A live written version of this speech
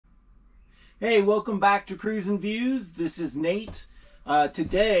Hey, welcome back to Cruising Views. This is Nate.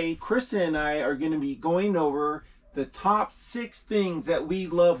 Today, Kristen and I are going to be going over the top 6 things that we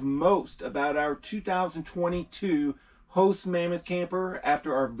love most about our 2022 Host Mammoth Camper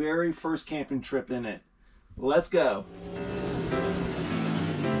after our very first camping trip in it. Let's go.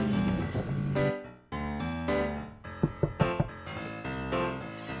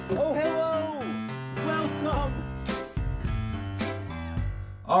 Oh, hello! Welcome!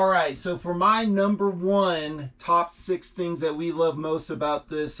 Alright, so for my number 1 top 6 things that we love most about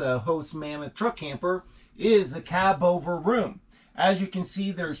this Host Mammoth Truck Camper is the cab over room. As you can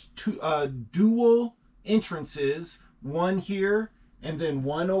see, there's two dual entrances, one here and then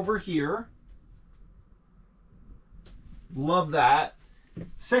one over here. Love that.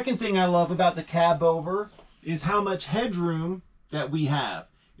 Second thing I love about the cab over is how much headroom that we have.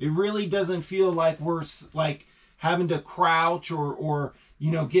 It really doesn't feel like we're like having to crouch or you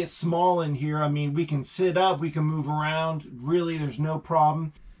know, get small in here. I mean, we can sit up, we can move around. Really, there's no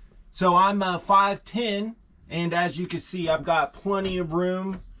problem. So I'm 5'10", and as you can see, I've got plenty of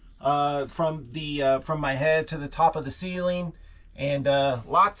room from my head to the top of the ceiling, and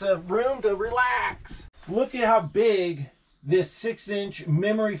lots of room to relax. Look at how big this 6-inch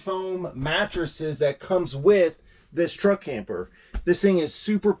memory foam mattress is that comes with this truck camper. This thing is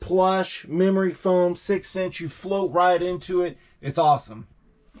super plush, memory foam, 6-inch. You float right into it. It's awesome.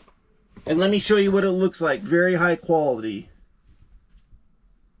 And let me show you what it looks like. Very high quality.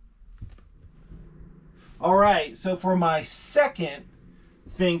 All right, so for my second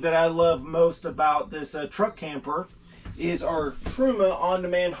thing that I love most about this truck camper is our Truma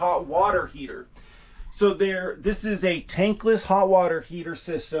on-demand hot water heater. So this is a tankless hot water heater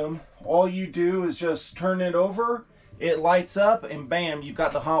system. All you do is just turn it over, it lights up, and bam, you've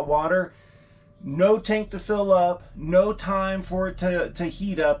got the hot water. No tank to fill up, no time for it to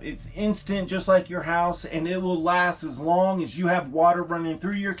heat up. It's instant, just like your house, and it will last as long as you have water running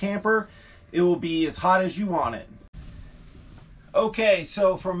through your camper. It will be as hot as you want it. Okay,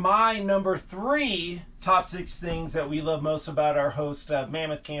 so for my number 3 top 6 things that we love most about our Host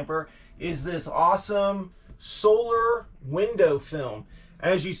Mammoth Camper is this awesome solar window film.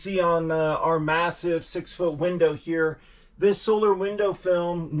 As you see on our massive 6-foot window here, this solar window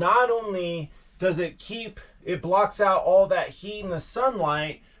film not only does it blocks out all that heat and the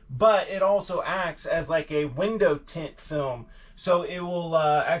sunlight, but it also acts as like a window tint film. So it will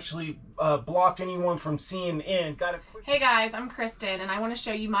actually block anyone from seeing in. Hey guys, I'm Kristen, and I want to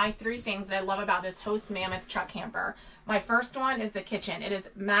show you my 3 things that I love about this Host Mammoth Truck Camper. My first one is the kitchen. It is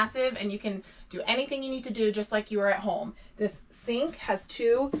massive, and you can do anything you need to do just like you are at home. This sink has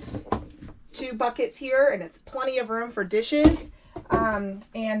two buckets here, and it's plenty of room for dishes.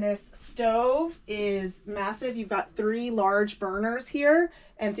 And this stove is massive. You've got 3 large burners here,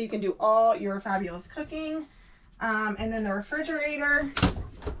 and so you can do all your fabulous cooking. And then the refrigerator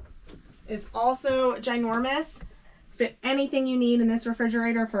is also ginormous. Fit anything you need in this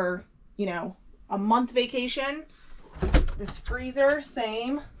refrigerator for, you know, a month vacation. This freezer,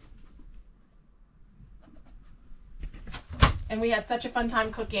 same. And we had such a fun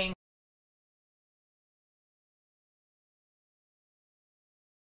time cooking.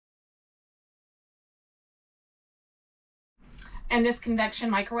 And this convection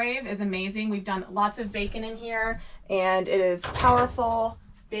microwave is amazing. We've done lots of bacon in here, and it is powerful,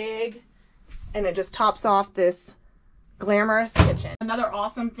 big, and it just tops off this glamorous kitchen. Another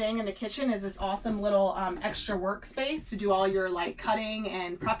awesome thing in the kitchen is this awesome little extra workspace to do all your like cutting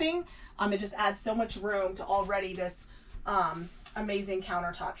and prepping. It just adds so much room to already this amazing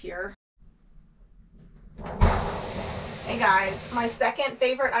countertop here. Hey guys, my second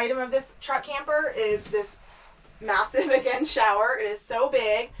favorite item of this truck camper is this massive, again, shower. It is so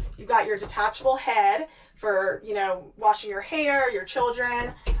big. You've got your detachable head for, you know, washing your hair, your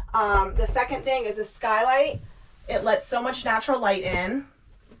children. The second thing is a skylight. It lets so much natural light in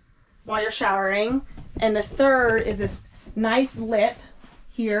while you're showering. And the third is this nice lip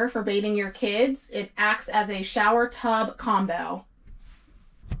here for bathing your kids. It acts as a shower tub combo.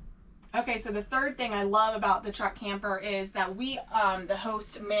 Okay, so the third thing I love about the truck camper is that the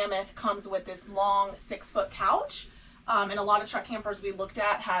Host Mammoth comes with this long 6-foot couch. And a lot of truck campers we looked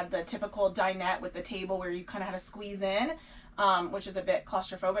at had the typical dinette with the table where you kind of had to squeeze in, which is a bit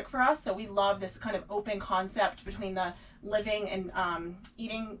claustrophobic for us. So we love this kind of open concept between the living and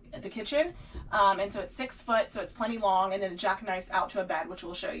eating at the kitchen. And so it's 6 foot, so it's plenty long, and then it jackknifes out to a bed, which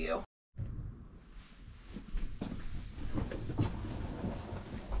we'll show you.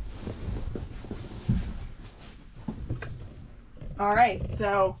 All right,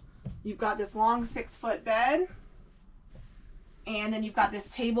 so you've got this long 6-foot bed, And then you've got this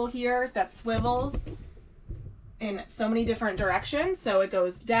table here that swivels in so many different directions. So it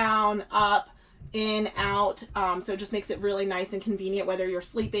goes down, up, in, out. So it just makes it really nice and convenient whether you're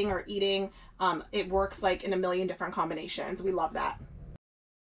sleeping or eating. It works like in a million different combinations. We love that.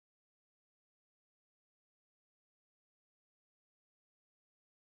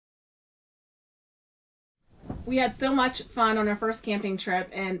 We had so much fun on our first camping trip,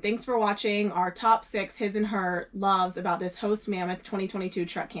 and thanks for watching our top 6 his and her loves about this Host Mammoth 2022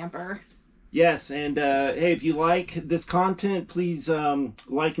 truck camper. Yes, and hey, if you like this content, please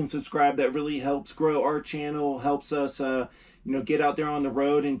like and subscribe. That really helps grow our channel, helps us get out there on the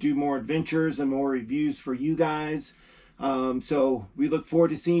road and do more adventures and more reviews for you guys. So we look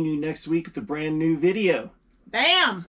forward to seeing you next week with a brand new video. Bam!